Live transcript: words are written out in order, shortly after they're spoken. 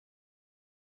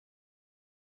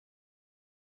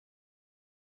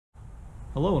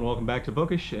Hello and welcome back to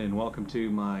Bookish, and welcome to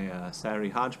my Saturday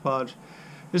Hodgepodge.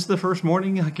 This is the first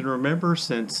morning I can remember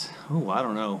since, I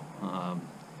don't know,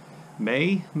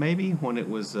 May maybe, when it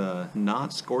was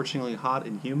not scorchingly hot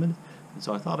and humid. And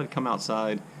so I thought I'd come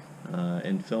outside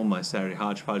and film my Saturday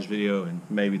Hodgepodge video, and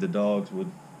maybe the dogs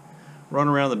would run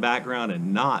around the background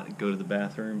and not go to the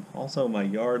bathroom. Also, my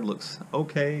yard looks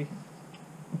okay.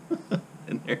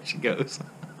 And there she goes.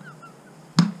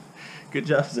 Good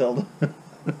job, Zelda.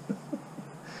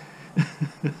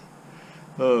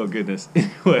 Oh goodness.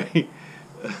 Anyway,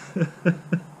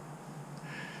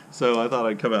 so I thought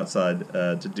I'd come outside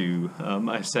to do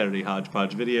my Saturday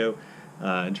Hodgepodge video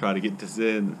and try to get this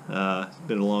in. It's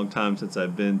been a long time since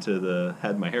I've been to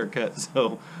had my hair cut,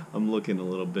 so I'm looking a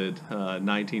little bit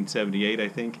 1978, I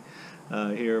think,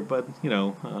 here. But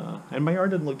and my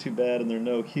yard doesn't look too bad, and there are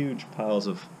no huge piles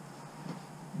of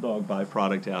dog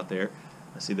byproduct out there.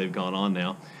 I see they've gone on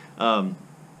now.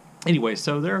 Anyway,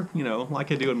 so there,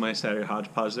 like I do in my Saturday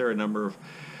Hodgepodge, there are a number of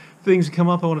things that come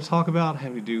up I want to talk about,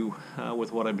 having to do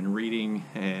with what I've been reading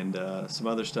and some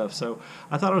other stuff. So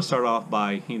I thought I would start off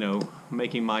by,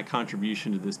 making my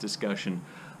contribution to this discussion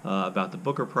about the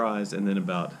Booker Prize and then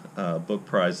about book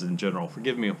prizes in general.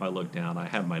 Forgive me if I look down. I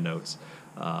have my notes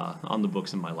on the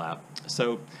books in my lap.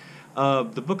 So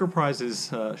the Booker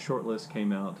Prize's shortlist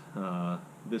came out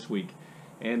this week,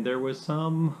 and there was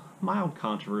some mild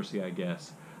controversy, I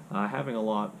guess. Having a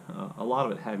lot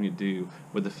of it having to do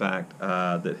with the fact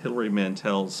that Hilary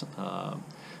Mantel's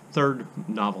third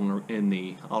novel in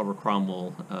the Oliver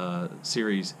Cromwell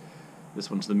series, this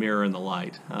one's The Mirror and the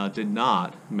Light, did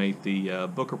not make the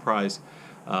Booker Prize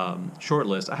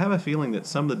shortlist. I have a feeling that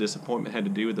some of the disappointment had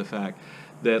to do with the fact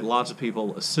that lots of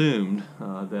people assumed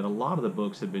that a lot of the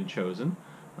books had been chosen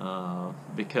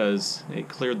because it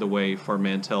cleared the way for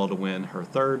Mantel to win her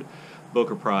third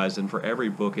Booker Prize and for every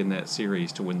book in that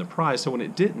series to win the prize. So when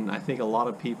it didn't, I think a lot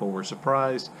of people were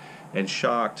surprised and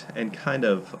shocked and kind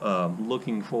of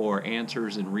looking for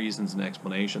answers and reasons and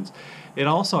explanations. It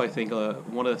also, I think,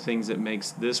 one of the things that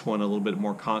makes this one a little bit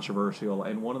more controversial,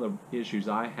 and one of the issues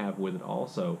I have with it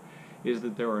also, is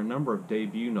that there are a number of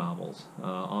debut novels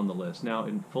on the list. Now,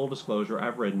 in full disclosure,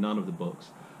 I've read none of the books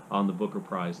on the Booker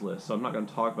Prize list, so I'm not going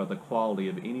to talk about the quality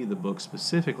of any of the books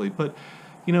specifically, but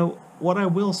what I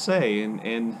will say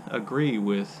and agree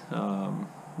with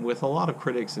a lot of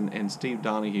critics and Steve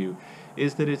Donoghue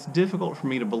is that it's difficult for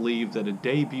me to believe that a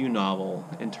debut novel,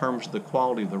 in terms of the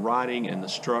quality of the writing and the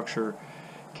structure,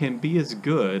 can be as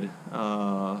good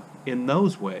in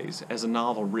those ways as a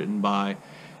novel written by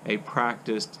a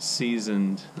practiced,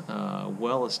 seasoned,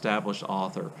 well-established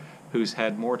author who's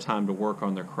had more time to work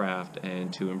on their craft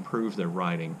and to improve their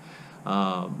writing.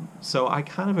 So I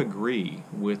kind of agree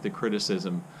with the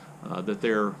criticism that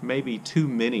there may be too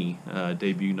many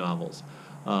debut novels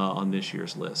on this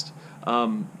year's list.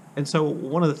 And so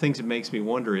one of the things that makes me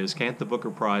wonder is, can't the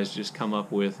Booker Prize just come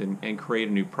up with and create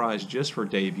a new prize just for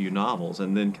debut novels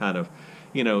and then kind of,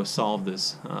 solve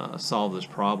this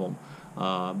problem?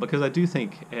 Because I do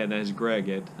think, and as Greg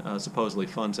at Supposedly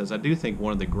Fun says, I do think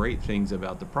one of the great things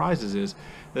about the prizes is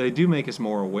that they do make us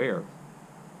more aware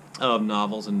of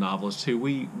novels and novelists who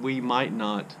we might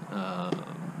not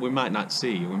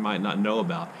see, we might not know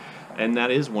about, and that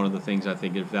is one of the things I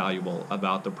think is valuable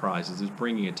about the prizes, is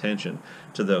bringing attention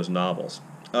to those novels.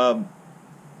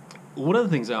 One of the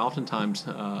things I oftentimes,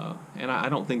 and I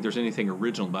don't think there's anything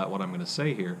original about what I'm going to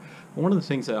say here, but one of the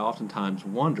things I oftentimes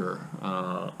wonder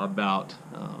about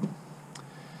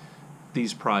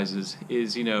these prizes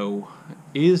is,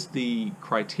 is the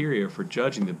criteria for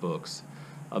judging the books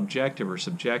objective or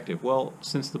subjective? Well,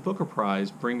 since the Booker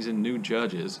Prize brings in new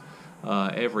judges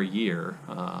every year,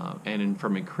 and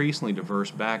from increasingly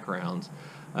diverse backgrounds,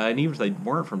 and even if they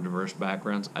weren't from diverse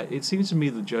backgrounds, it seems to me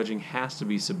the judging has to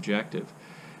be subjective.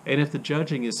 And if the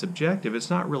judging is subjective, it's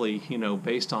not really,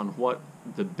 based on what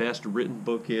the best written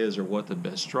book is, or what the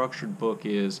best structured book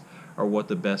is, or what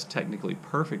the best technically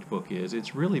perfect book is.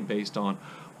 It's really based on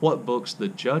what books the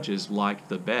judges liked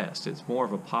the best. It's more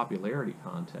of a popularity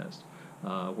contest,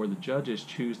 where the judges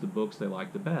choose the books they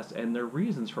like the best, and their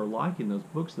reasons for liking those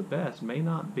books the best may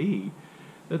not be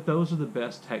that those are the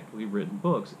best technically written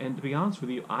books. And to be honest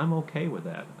with you, I'm okay with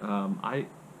that.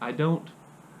 I don't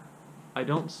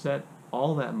set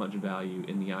all that much value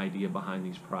in the idea behind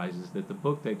these prizes that the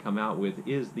book they come out with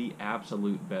is the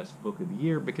absolute best book of the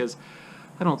year, because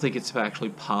I don't think it's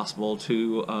actually possible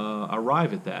to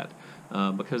arrive at that.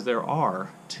 Because there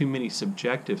are too many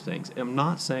subjective things. I'm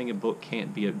not saying a book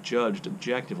can't be judged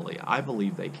objectively. I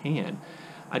believe they can.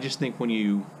 I just think when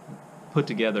you put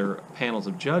together panels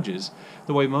of judges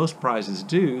the way most prizes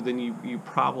do, then you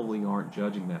probably aren't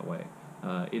judging that way.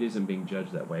 it isn't being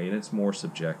judged that way, and it's more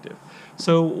subjective.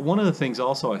 So one of the things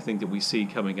also I think that we see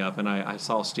coming up, and I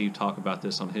saw Steve talk about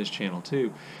this on his channel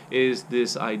too, is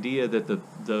this idea that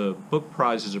the book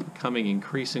prizes are becoming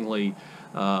increasingly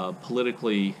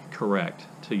politically correct,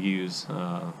 to use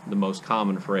the most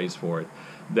common phrase for it,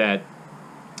 that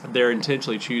they're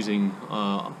intentionally choosing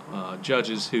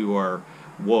judges who are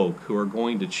woke, who are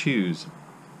going to choose,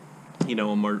 you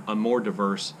know, a more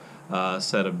diverse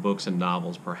set of books and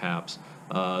novels, perhaps,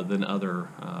 than other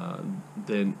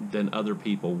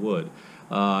people would,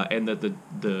 and that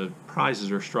the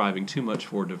prizes are striving too much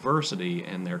for diversity,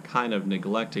 and they're kind of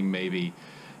neglecting maybe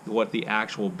what the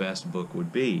actual best book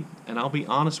would be. And I'll be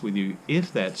honest with you,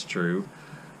 if that's true,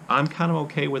 I'm kind of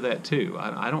okay with that too.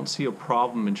 I don't see a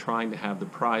problem in trying to have the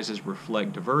prizes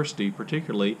reflect diversity,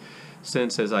 particularly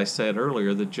since, as I said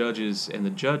earlier, the judges and the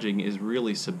judging is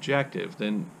really subjective.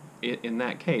 Then in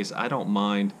that case, I don't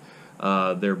mind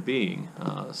there being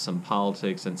some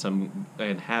politics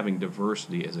and having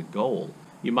diversity as a goal.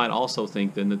 You might also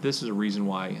think then that this is a reason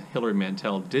why Hilary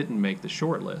Mantel didn't make the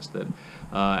short list, that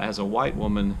as a white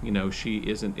woman, you know, she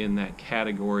isn't in that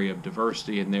category of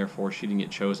diversity, and therefore she didn't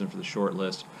get chosen for the short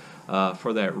list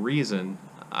for that reason.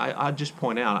 I'd just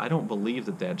point out, I don't believe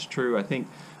that that's true. I think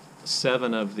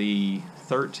 7 of the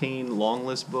 13 long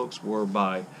list books were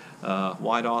by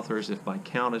white authors, if my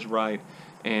count is right,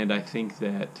 and I think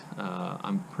that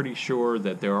I'm pretty sure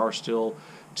that there are still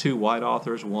 2 white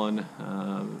authors, one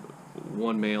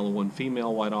male and one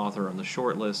female white author on the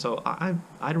short list. So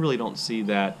I really don't see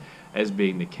that as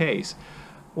being the case.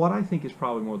 What I think is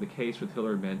probably more the case with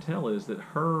Hilary Mantel is that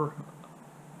her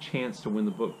chance to win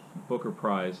the Booker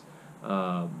Prize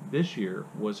this year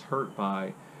was hurt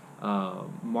by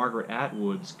Margaret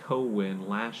Atwood's co-win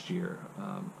last year.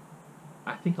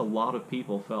 I think a lot of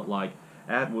people felt like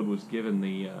Atwood was given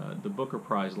the Booker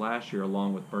Prize last year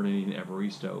along with Bernardine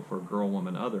Evaristo for Girl,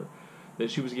 Woman, Other, that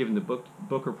she was given the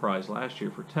Booker Prize last year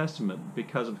for Testament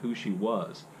because of who she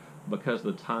was, because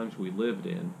of the times we lived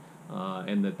in,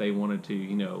 and that they wanted to,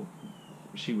 you know,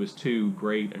 she was too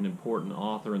great an important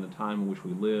author in the time in which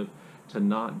we live to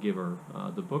not give her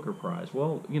the Booker Prize.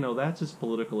 Well, you know, that's as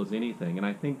political as anything, and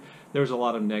I think there's a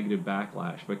lot of negative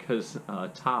backlash because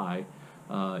tie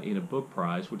in a book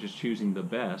prize, which is choosing the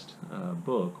best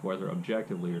book, whether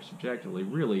objectively or subjectively,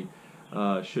 really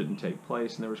shouldn't take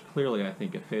place, and there was clearly, I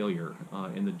think, a failure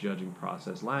in the judging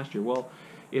process last year. Well,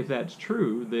 if that's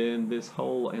true, then this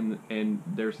whole, and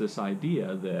there's this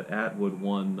idea that Atwood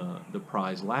won the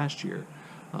prize last year,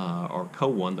 or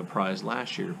co-won the prize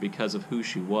last year because of who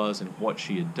she was and what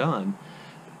she had done.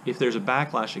 If there's a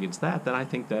backlash against that, then I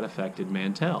think that affected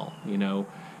Mantel. You know,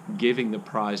 giving the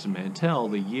prize to Mantel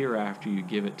the year after you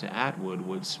give it to Atwood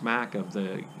would smack of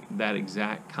that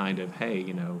exact kind of, hey,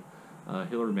 you know,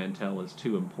 Hilary Mantel is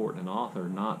too important an author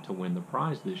not to win the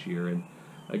prize this year. And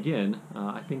again,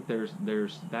 I think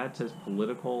that's as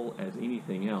political as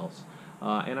anything else.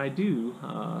 And I do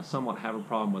somewhat have a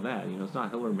problem with that. You know, it's not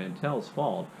Hilary Mantel's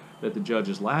fault that the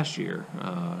judges last year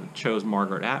chose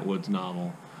Margaret Atwood's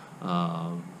novel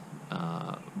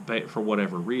for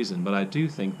whatever reason, but I do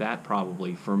think that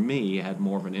probably, for me, had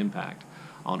more of an impact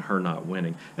on her not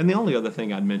winning. And the only other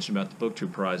thing I'd mention about the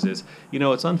BookTube Prize is, you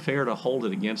know, it's unfair to hold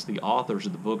it against the authors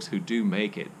of the books who do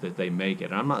make it, that they make it.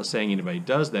 And I'm not saying anybody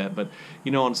does that, but,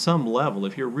 you know, on some level,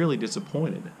 if you're really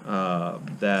disappointed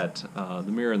that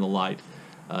The Mirror and the Light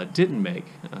didn't make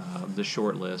the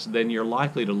short list, then you're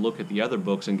likely to look at the other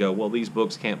books and go, well, these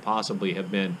books can't possibly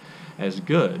have been as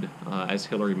good as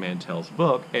Hilary Mantel's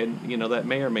book. And, you know, that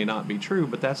may or may not be true,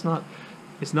 but that's not,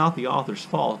 it's not the author's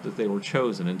fault that they were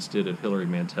chosen instead of Hilary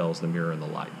Mantel's The Mirror and the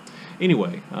Light.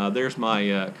 Anyway, there's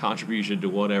my contribution to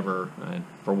whatever,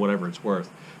 for whatever it's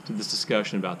worth, to this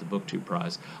discussion about the BookTube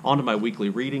Prize. On to my weekly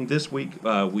reading. This week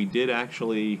we did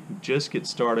actually just get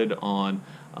started on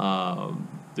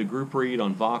the group read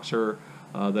on Voxer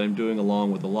that I'm doing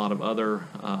along with a lot of other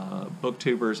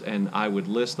booktubers, and I would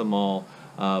list them all,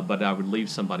 but I would leave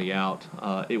somebody out.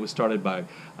 It was started by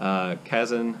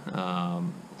Kazen,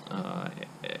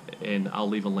 and I'll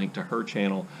leave a link to her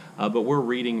channel. But we're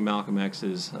reading Malcolm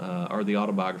X's, or the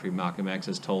autobiography of Malcolm X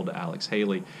as told to Alex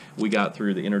Haley. We got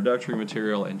through the introductory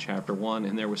material in Chapter 1,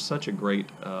 and there was such a great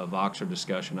Voxer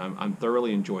discussion. I'm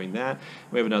thoroughly enjoying that.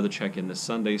 We have another check-in this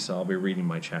Sunday, so I'll be reading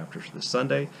my chapters this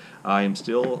Sunday. I am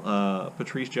still,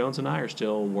 Patrice Jones and I are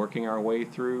still working our way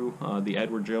through the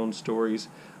Edward Jones stories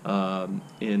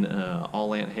in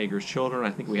All Aunt Hagar's Children.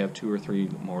 I think we have 2 or 3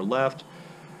 more left.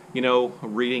 You know,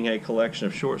 reading a collection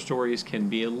of short stories can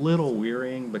be a little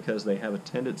wearying because they have a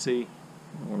tendency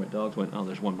where my dogs went. Oh,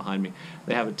 there's one behind me.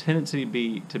 They have a tendency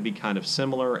to be kind of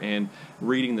similar, and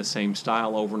reading the same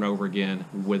style over and over again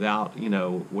without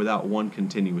without one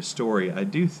continuous story, I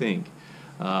do think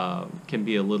can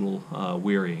be a little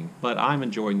wearying. But I'm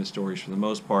enjoying the stories for the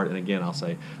most part, and again, I'll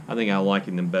say I think I'm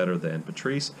liking them better than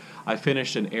Patrice. I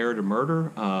finished An Heir to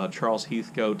Murder, Charles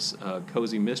Heathcote's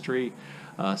cozy mystery.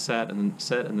 Set in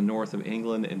the north of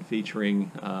England and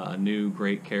featuring a new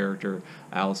great character,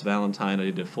 Alice Valentine. I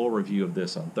did a full review of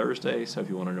this on Thursday, so if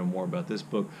you want to know more about this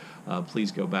book,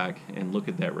 please go back and look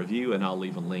at that review, and I'll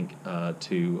leave a link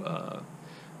to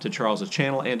Charles's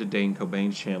channel and to Dane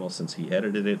Cobain's channel since he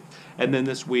edited it. And then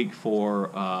this week for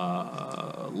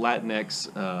Latinx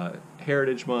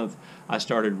Heritage Month, I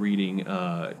started reading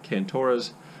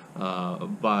Cantoras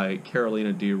by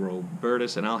Carolina de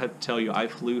Robertis, and I'll have to tell you, I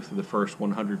flew through the first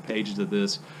 100 pages of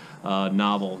this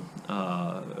novel,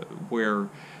 where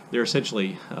there are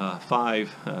essentially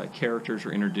 5 characters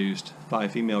are introduced,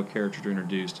 5 female characters are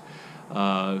introduced,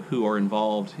 who are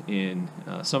involved in,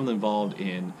 some of them involved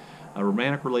in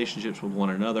romantic relationships with one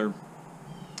another,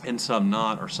 and some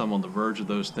not, or some on the verge of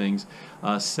those things,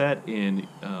 set in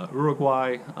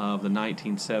Uruguay of the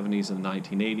 1970s and the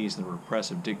 1980s, the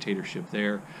repressive dictatorship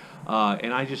there.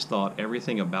 And I just thought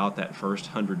everything about that first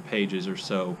 100 pages or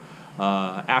so,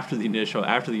 after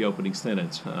the opening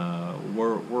sentence,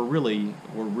 were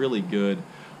really good.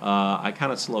 I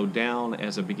kind of slowed down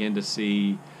as I began to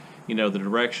see the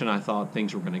direction I thought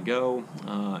things were going to go,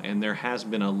 and there has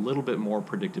been a little bit more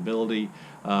predictability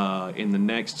in the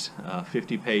next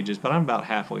 50 pages, but I'm about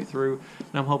halfway through,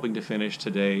 and I'm hoping to finish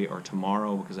today or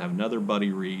tomorrow because I have another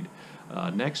buddy read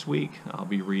next week. I'll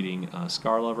be reading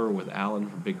Scarlover with Alan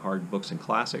from Big Hard Books and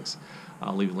Classics.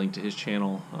 I'll leave a link to his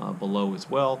channel below as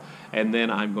well. And then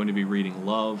I'm going to be reading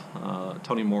Love,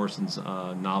 Toni Morrison's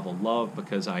novel Love,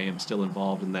 because I am still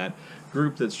involved in that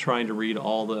group that's trying to read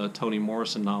all the Toni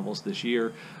Morrison novels this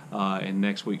year. And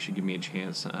next week should give me a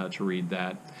chance to read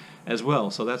that as well.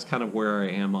 So that's kind of where I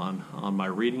am on my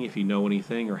reading. If you know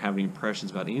anything or have any impressions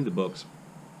about any of the books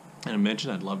and I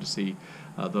mentioned, I'd love to see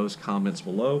those comments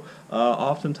below.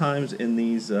 Oftentimes in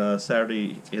these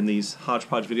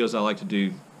Hodgepodge videos, I like to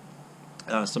do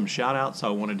some shout outs, so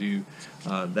I want to do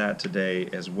that today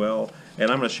as well. And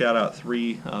I'm going to shout out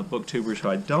 3 booktubers who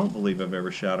I don't believe I've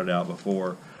ever shouted out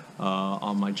before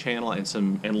on my channel,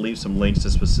 and leave some links to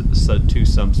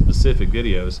some specific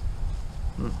videos.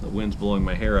 The wind's blowing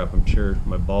my hair up. I'm sure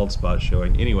my bald spot's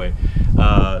showing. Anyway,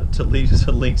 to leave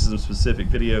some links to some specific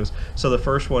videos. So the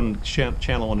first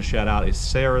channel I want to shout out is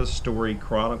Sarah's Story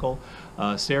Chronicle.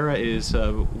 Sarah is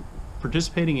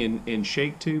participating in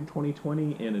ShakeTube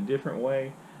 2020 in a different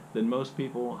way than most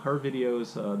people. Her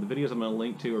videos, the videos I'm going to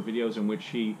link to, are videos in which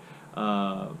she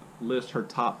lists her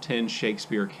top 10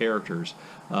 Shakespeare characters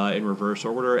in reverse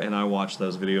order, and I watched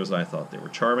those videos and I thought they were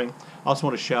charming. I also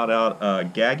want to shout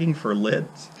out Gagging for Lit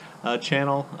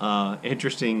channel,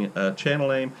 interesting channel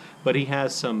name, but he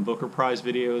has some Booker Prize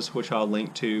videos which I'll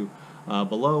link to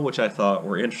below, which I thought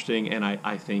were interesting, and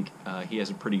I think he has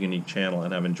a pretty unique channel,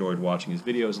 and I've enjoyed watching his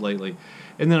videos lately.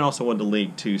 And then I also wanted to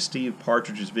link to Steve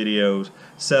Partridge's videos,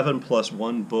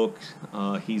 7+1 book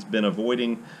he's been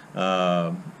avoiding,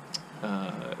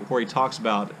 where he talks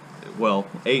about, well,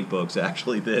 8 books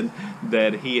actually then,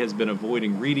 that he has been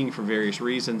avoiding reading for various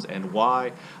reasons and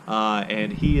why,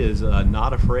 and he is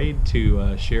not afraid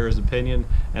to share his opinion,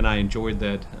 and I enjoyed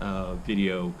that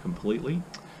video completely.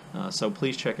 So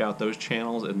please check out those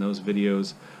channels and those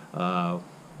videos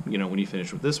when you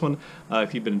finish with this one.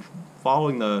 If you've been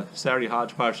following the Saturday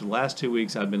Hodgepodge for the last 2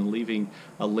 weeks, I've been leaving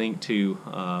a link to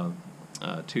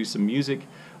some music,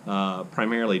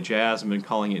 primarily jazz. I've been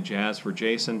calling it Jazz for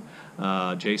Jason,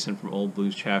 Jason from Old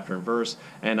Blues Chapter and Verse,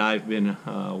 and I've been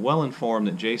well informed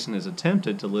that Jason has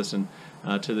attempted to listen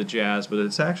to the jazz, but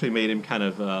it's actually made him kind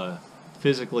of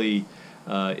physically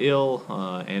ill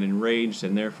and enraged,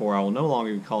 and therefore I will no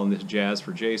longer be calling this Jazz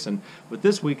for Jason, but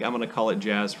this week I'm going to call it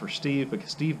Jazz for Steve,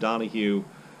 because Steve Donoghue,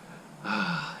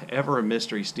 ever a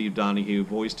mystery, Steve Donoghue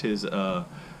voiced his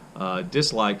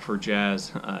dislike for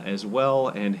jazz as well,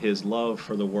 and his love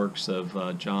for the works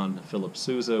of John Philip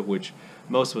Sousa, which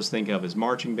most of us think of as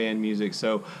marching band music.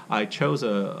 So I chose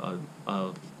a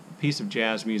piece of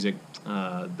jazz music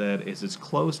that is as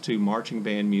close to marching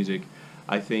band music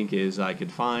I think as I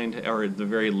could find, or at the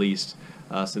very least,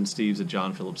 since Steve's a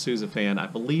John Philip Sousa fan. I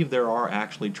believe there are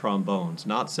actually trombones,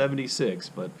 not 76,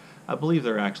 but I believe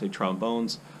there are actually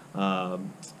trombones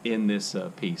in this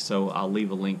piece. So I'll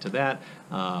leave a link to that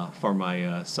for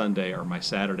my Sunday or my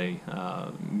Saturday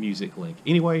music link.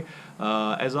 Anyway,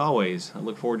 as always, I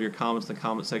look forward to your comments in the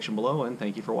comment section below, and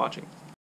thank you for watching.